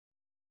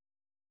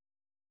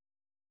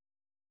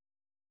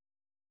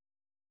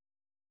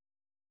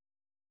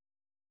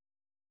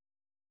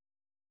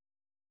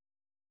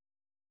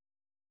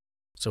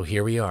So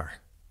here we are,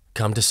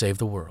 come to save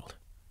the world.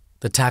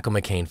 The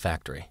Taco-McCain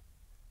factory.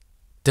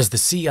 Does the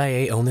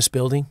CIA own this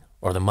building,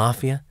 or the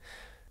Mafia?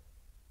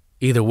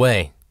 Either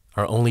way,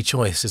 our only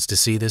choice is to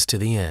see this to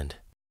the end.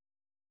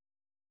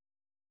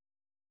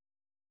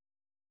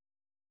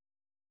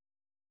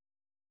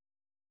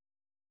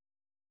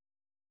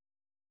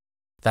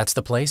 That's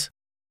the place?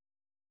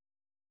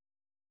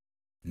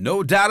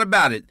 No doubt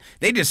about it.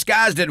 They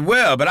disguised it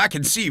well, but I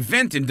can see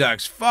venting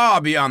ducts far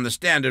beyond the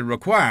standard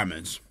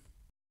requirements.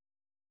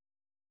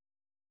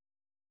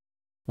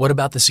 What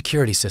about the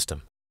security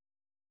system?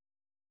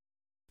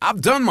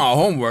 I've done my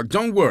homework,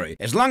 don't worry.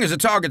 As long as the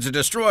targets are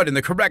destroyed in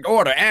the correct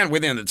order and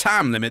within the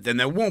time limit, then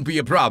there won't be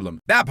a problem.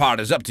 That part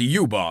is up to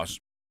you, boss.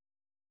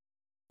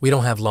 We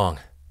don't have long.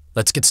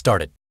 Let's get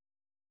started.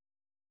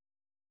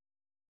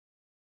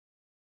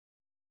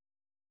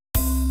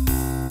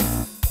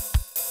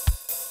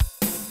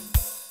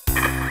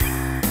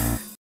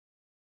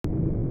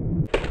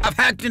 I've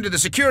hacked into the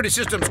security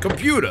system's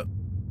computer.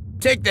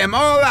 Take them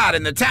all out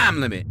in the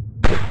time limit.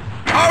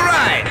 All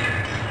right!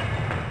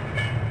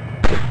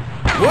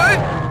 What?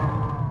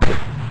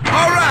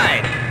 All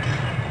right!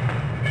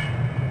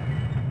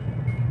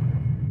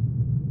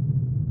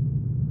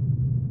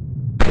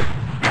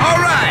 All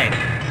right!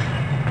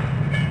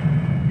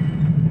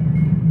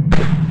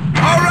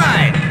 All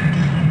right!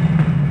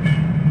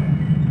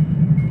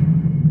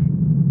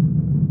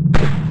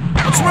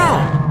 What's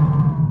wrong?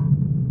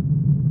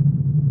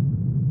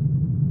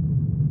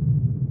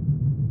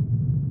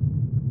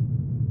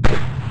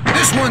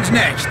 This one's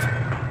next.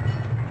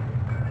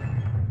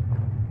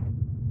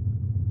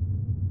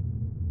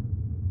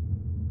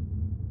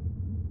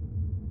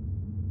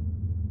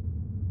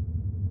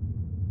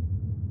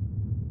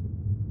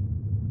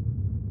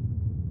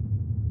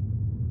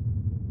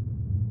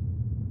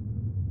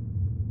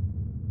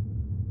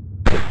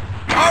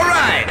 All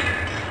right.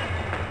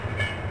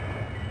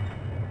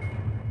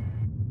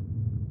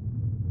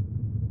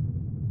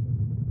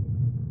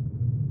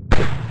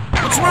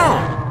 What's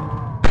wrong?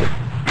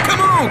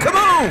 Come on, come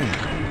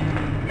on!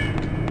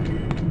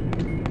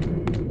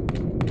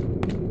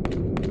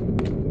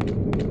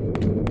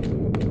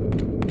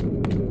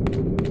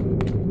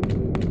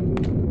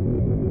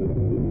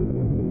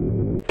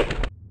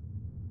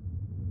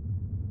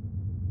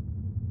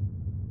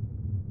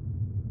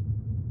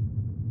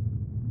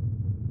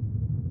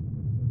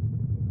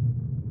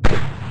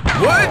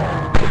 What?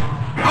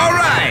 All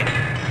right!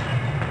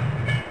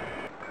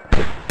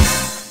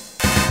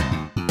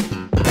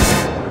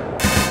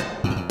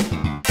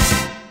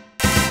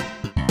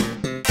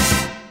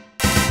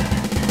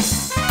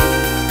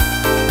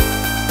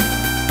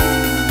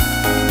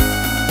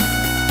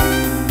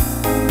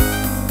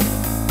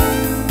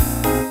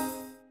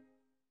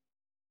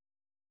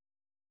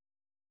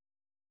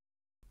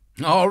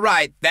 All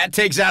right, that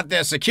takes out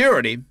their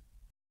security.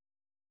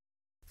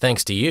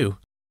 Thanks to you.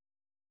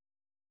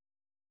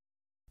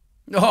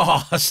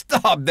 Oh,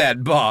 stop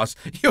that, boss.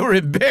 You're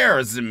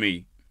embarrassing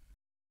me.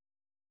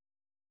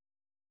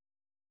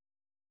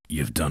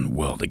 You've done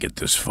well to get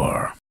this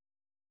far.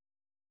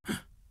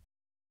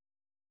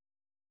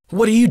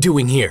 What are you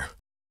doing here?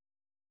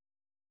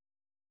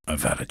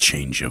 I've had a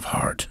change of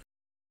heart.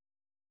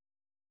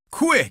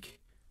 Quick!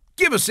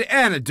 Give us the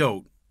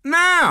antidote,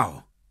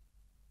 now!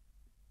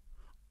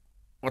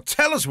 Well,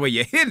 tell us where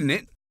you're hiding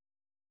it.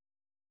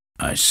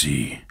 I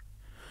see.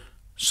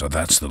 So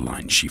that's the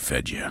line she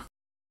fed you.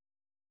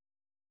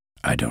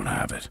 I don't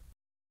have it.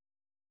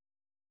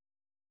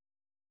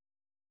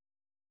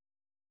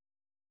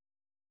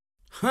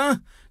 Huh?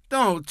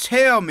 Don't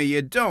tell me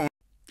you don't.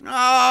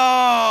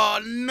 Oh,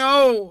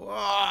 no.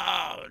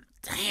 Oh,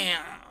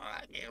 damn.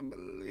 I can't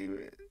believe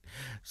it.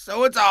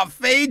 So it's our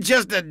fate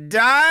just to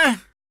die?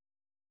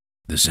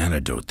 This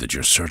antidote that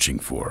you're searching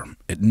for,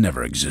 it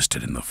never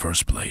existed in the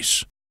first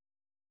place.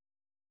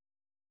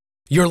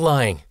 You're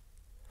lying.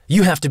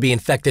 You have to be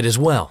infected as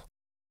well.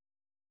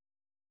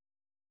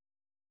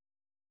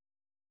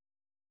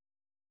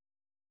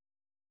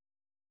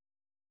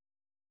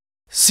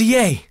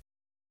 CA!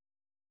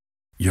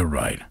 You're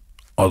right.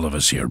 All of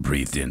us here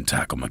breathed in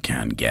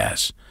Taco-McCain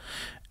gas.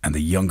 And the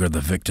younger the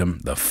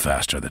victim, the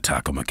faster the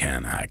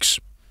Taco-McCain acts.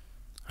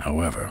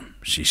 However,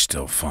 she's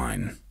still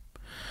fine.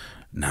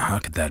 Now, how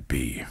could that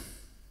be?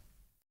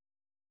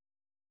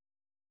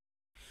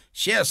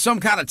 She has some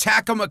kind of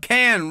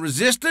Taco-McCain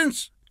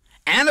resistance?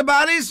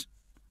 Antibodies?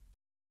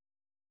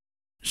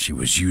 She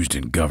was used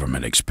in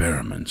government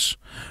experiments.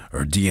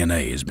 Her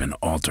DNA has been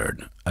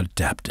altered,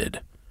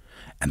 adapted,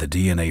 and the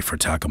DNA for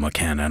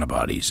Taco-McCain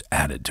antibodies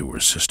added to her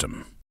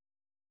system.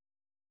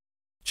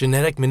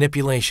 Genetic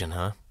manipulation,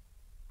 huh?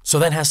 So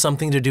that has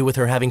something to do with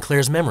her having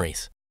Claire's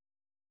memories.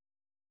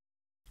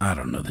 I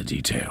don't know the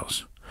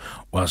details.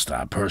 Whilst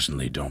I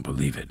personally don't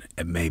believe it,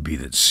 it may be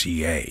that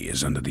CA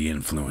is under the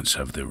influence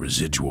of the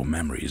residual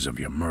memories of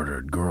your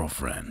murdered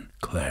girlfriend,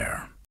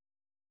 Claire.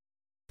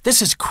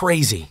 This is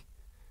crazy.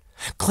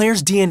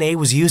 Claire's DNA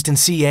was used in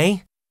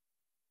CA?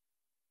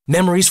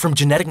 Memories from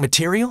genetic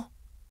material?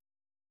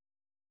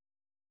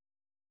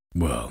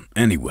 Well,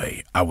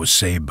 anyway, I was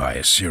saved by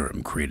a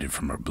serum created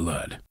from her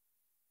blood.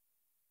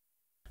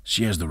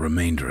 She has the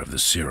remainder of the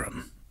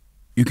serum.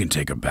 You can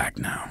take her back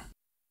now.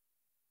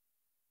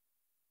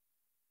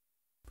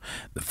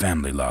 The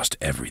family lost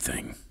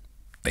everything.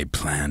 They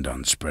planned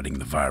on spreading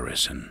the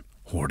virus and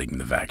hoarding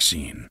the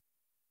vaccine.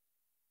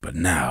 But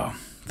now,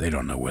 they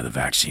don't know where the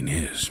vaccine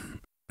is.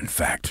 In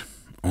fact,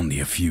 only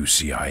a few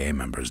CIA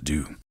members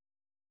do.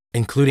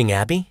 Including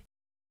Abby?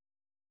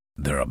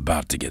 They're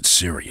about to get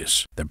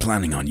serious. They're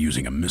planning on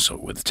using a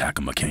missile with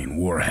Tacomacaine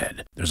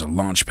warhead. There's a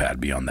launch pad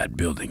beyond that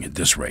building. At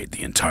this rate,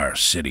 the entire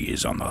city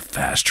is on the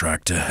fast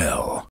track to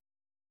hell.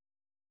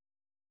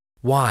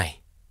 Why?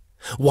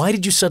 Why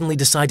did you suddenly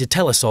decide to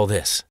tell us all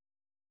this?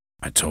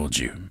 I told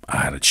you, I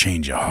had a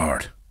change of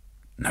heart.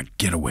 Now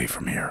get away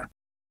from here.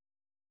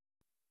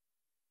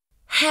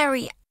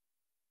 Harry,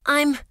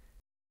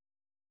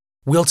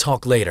 We'll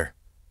talk later.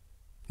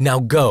 Now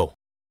go.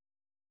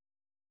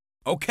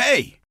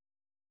 Okay.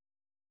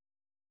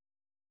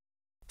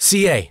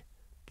 CA,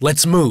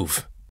 let's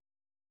move.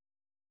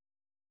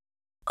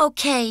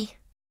 Okay.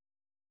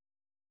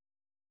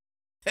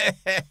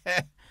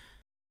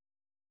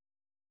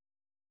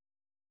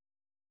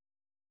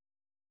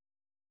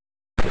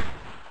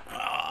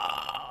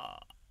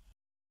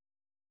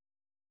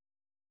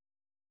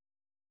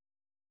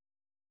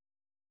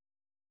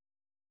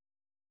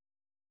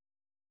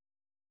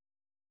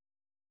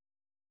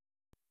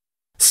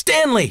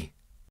 Stanley!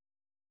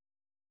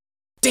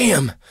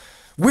 Damn!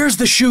 Where's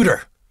the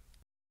shooter?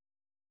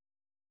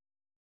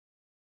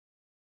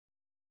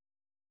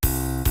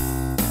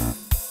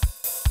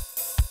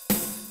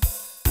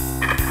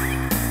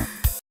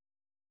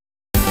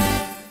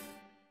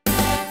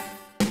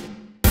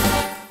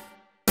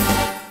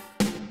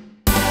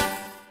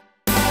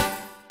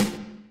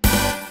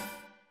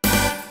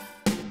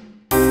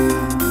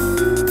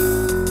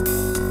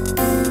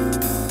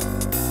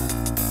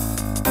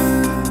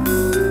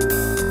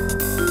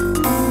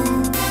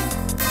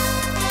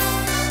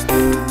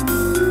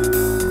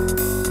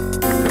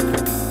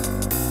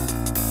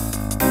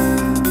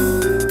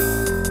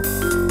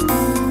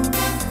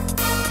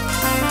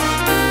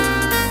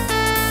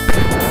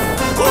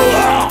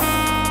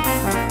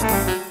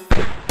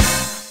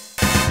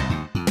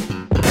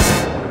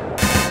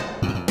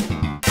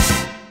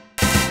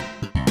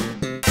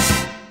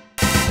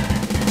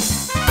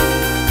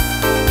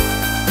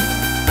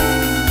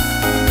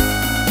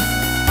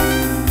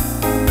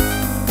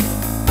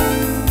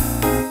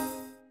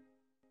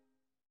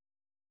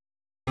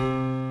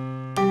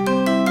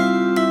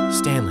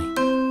 Stanley,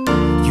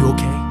 you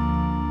okay?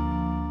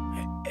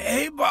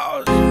 Hey,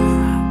 boss.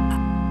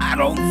 I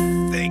don't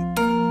think...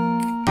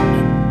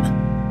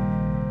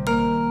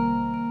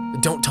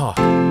 Don't talk.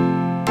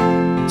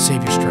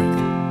 Save your strength.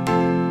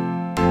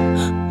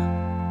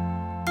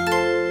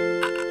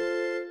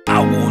 I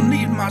won't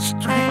need my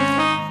strength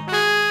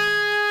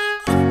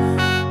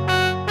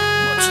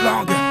much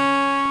longer.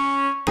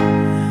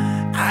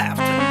 I have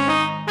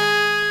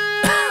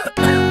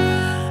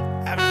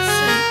to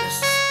say this.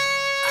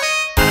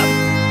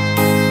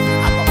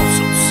 I'm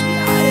also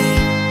CIA.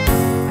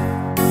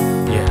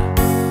 Yeah.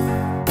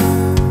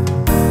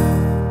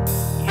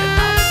 You're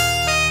not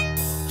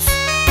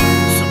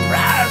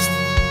surprised?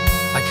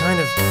 I kind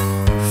of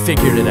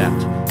figured it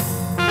out.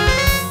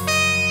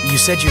 You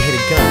said you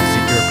hated guns,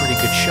 yet you're a pretty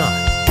good shot.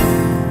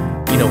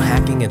 You know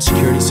hacking and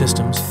security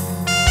systems?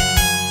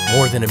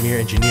 More than a mere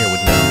engineer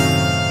would know.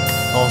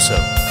 Also,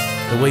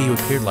 the way you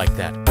appeared like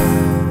that,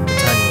 the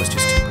timing was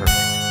just too perfect.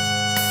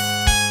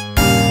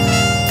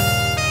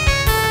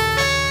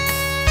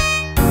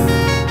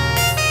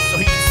 So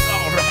you saw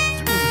right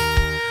through me.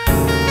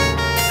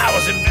 I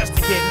was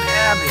investigating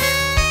Abby.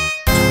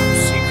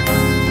 Secret.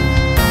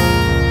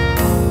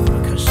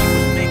 Because she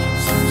was making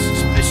some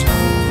suspicious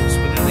moves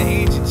within the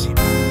agency.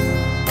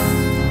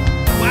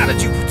 Why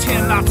did you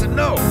pretend not to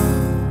know?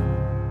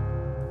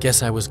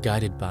 Guess I was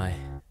guided by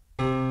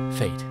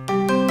fate.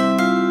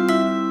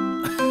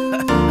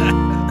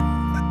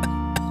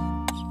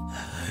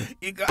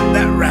 You got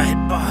that right,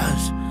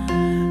 boss.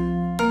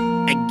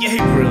 And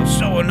Gabriel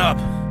showing up.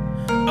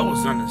 That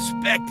was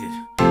unexpected.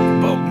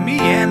 Both me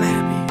and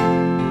Abby.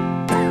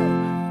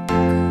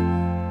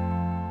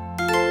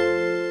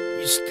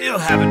 You still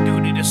have a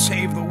duty to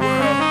save the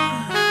world.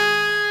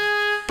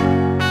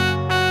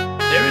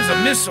 There is a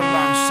missile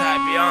launch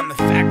site beyond the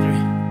factory.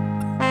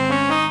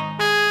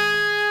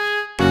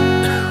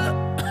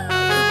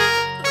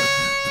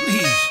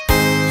 Please,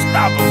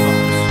 stop him,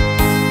 boss.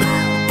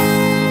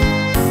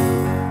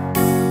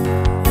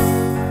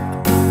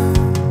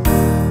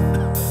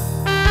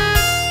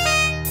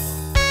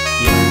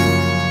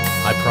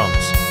 Yeah, I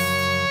promise.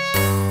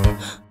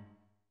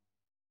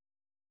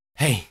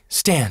 Hey,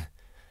 Stan.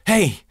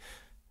 Hey!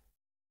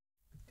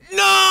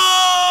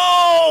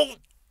 No!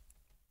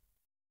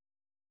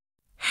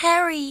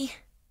 Harry.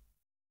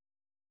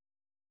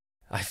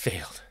 I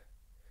failed.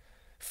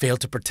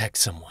 Failed to protect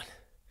someone.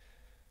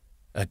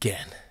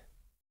 Again.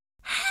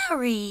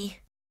 Harry.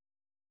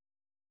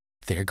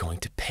 They're going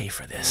to pay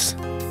for this.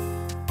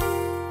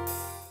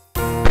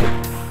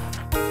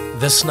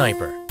 The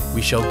Sniper.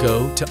 We shall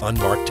go to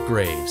unmarked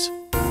graves.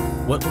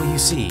 What will you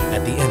see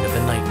at the end of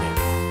the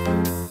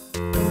nightmare?